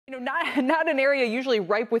Not an area usually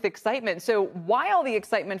ripe with excitement. So why all the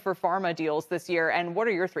excitement for pharma deals this year? And what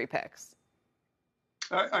are your three picks?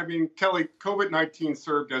 Kelly, COVID-19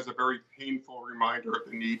 served as a very painful reminder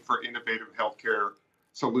of the need for innovative healthcare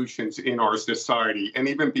solutions in our society. And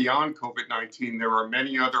even beyond COVID-19, there are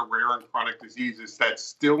many other rare and chronic diseases that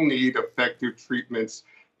still need effective treatments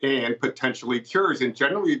and potentially cures. And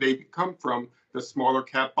generally, they come from the smaller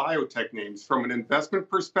cap biotech names. From an investment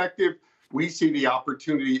perspective, we see the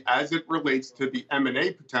opportunity as it relates to the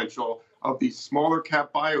M&A potential of these smaller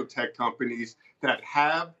cap biotech companies that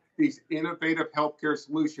have these innovative healthcare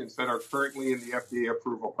solutions that are currently in the FDA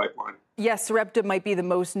approval pipeline. Yes, Sarepta might be the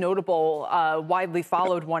most notable, widely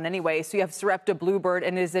followed one anyway. So you have Sarepta, Bluebird,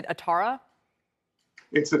 and is it Atara?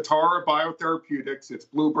 It's Atara Biotherapeutics, it's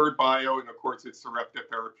Bluebird Bio, and of course it's Sarepta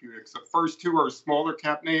Therapeutics. The first two are smaller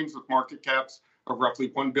cap names with market caps of roughly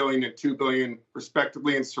 $1 billion and $2 billion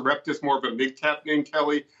respectively. And Sarepta is more of a mid-cap name,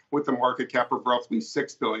 Kelly, with a market cap of roughly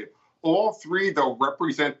 $6 billion. All three, though,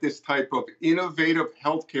 represent this type of innovative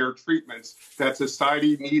healthcare treatments that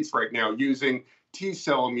society needs right now, using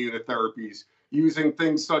T-cell immunotherapies, using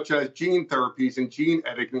things such as gene therapies and gene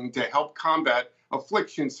editing to help combat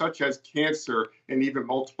afflictions such as cancer and even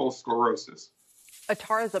multiple sclerosis.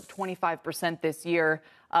 Atara is up 25% this year.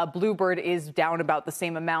 Bluebird is down about the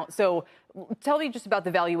same amount. So tell me just about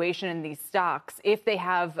the valuation in these stocks. If they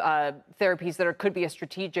have therapies that could be a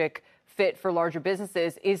strategic fit for larger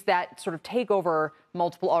businesses, is that sort of takeover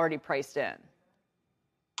multiple already priced in?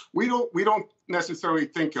 We don't necessarily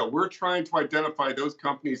think so. We're trying to identify those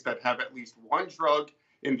companies that have at least one drug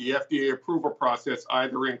in the FDA approval process,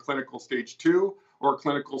 either in clinical stage 2 or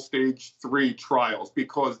clinical stage 3 trials,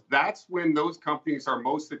 because that's when those companies are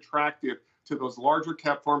most attractive to those larger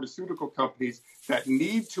cap pharmaceutical companies that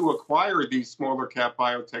need to acquire these smaller cap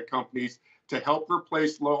biotech companies to help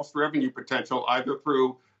replace lost revenue potential, either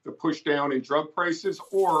through the push down in drug prices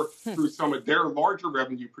or through some of their larger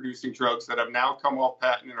revenue producing drugs that have now come off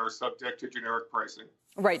patent and are subject to generic pricing.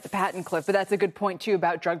 Right, the patent cliff. But that's a good point, too,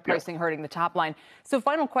 about drug pricing hurting the top line. So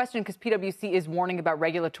final question, because PwC is warning about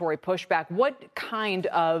regulatory pushback. What kind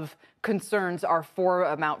of concerns are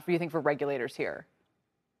paramount, you think, for regulators here?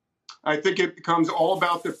 I think it becomes all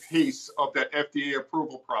about the pace of that FDA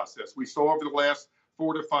approval process. We saw over the last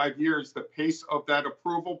 4 to 5 years the pace of that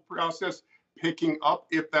approval process picking up.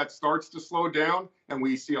 If that starts to slow down and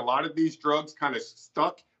we see a lot of these drugs kind of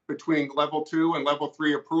stuck between level 2 and level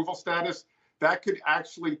 3 approval status, that could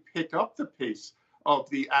actually pick up the pace of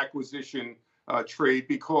the acquisition trade,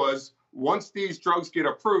 because once these drugs get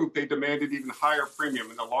approved, they demand an even higher premium,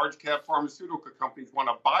 and the large cap pharmaceutical companies want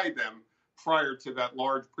to buy them prior to that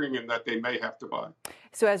large premium that they may have to buy.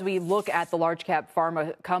 So as we look at the large cap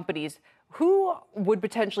pharma companies, who would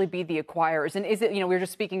potentially be the acquirers? And is it, we were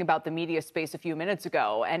just speaking about the media space a few minutes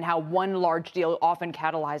ago and how one large deal often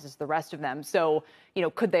catalyzes the rest of them. So,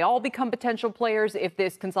 could they all become potential players if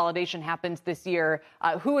this consolidation happens this year?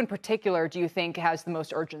 Who in particular do you think has the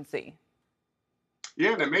most urgency?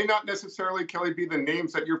 Yeah, and it may not necessarily, Kelly, be the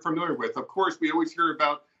names that you're familiar with. Of course, we always hear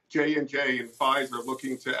about J&J and Pfizer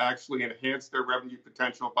looking to actually enhance their revenue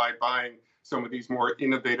potential by buying some of these more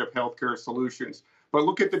innovative healthcare solutions. But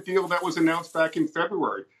look at the deal that was announced back in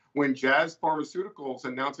February when Jazz Pharmaceuticals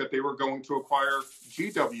announced that they were going to acquire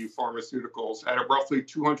GW Pharmaceuticals at roughly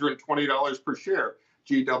 $220 per share.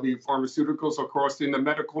 GW Pharmaceuticals, of course, in the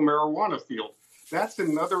medical marijuana field. That's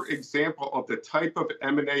another example of the type of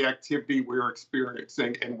M&A activity we're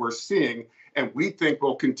experiencing and we're seeing, and we think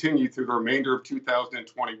will continue through the remainder of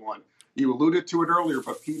 2021. You alluded to it earlier,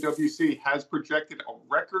 but PwC has projected a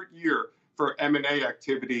record year for M&A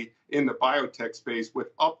activity in the biotech space, with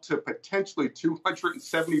up to potentially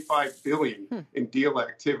 $275 billion in deal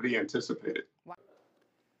activity anticipated.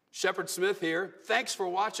 Shepard Smith here. Thanks for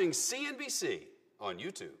watching CNBC on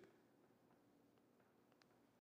YouTube.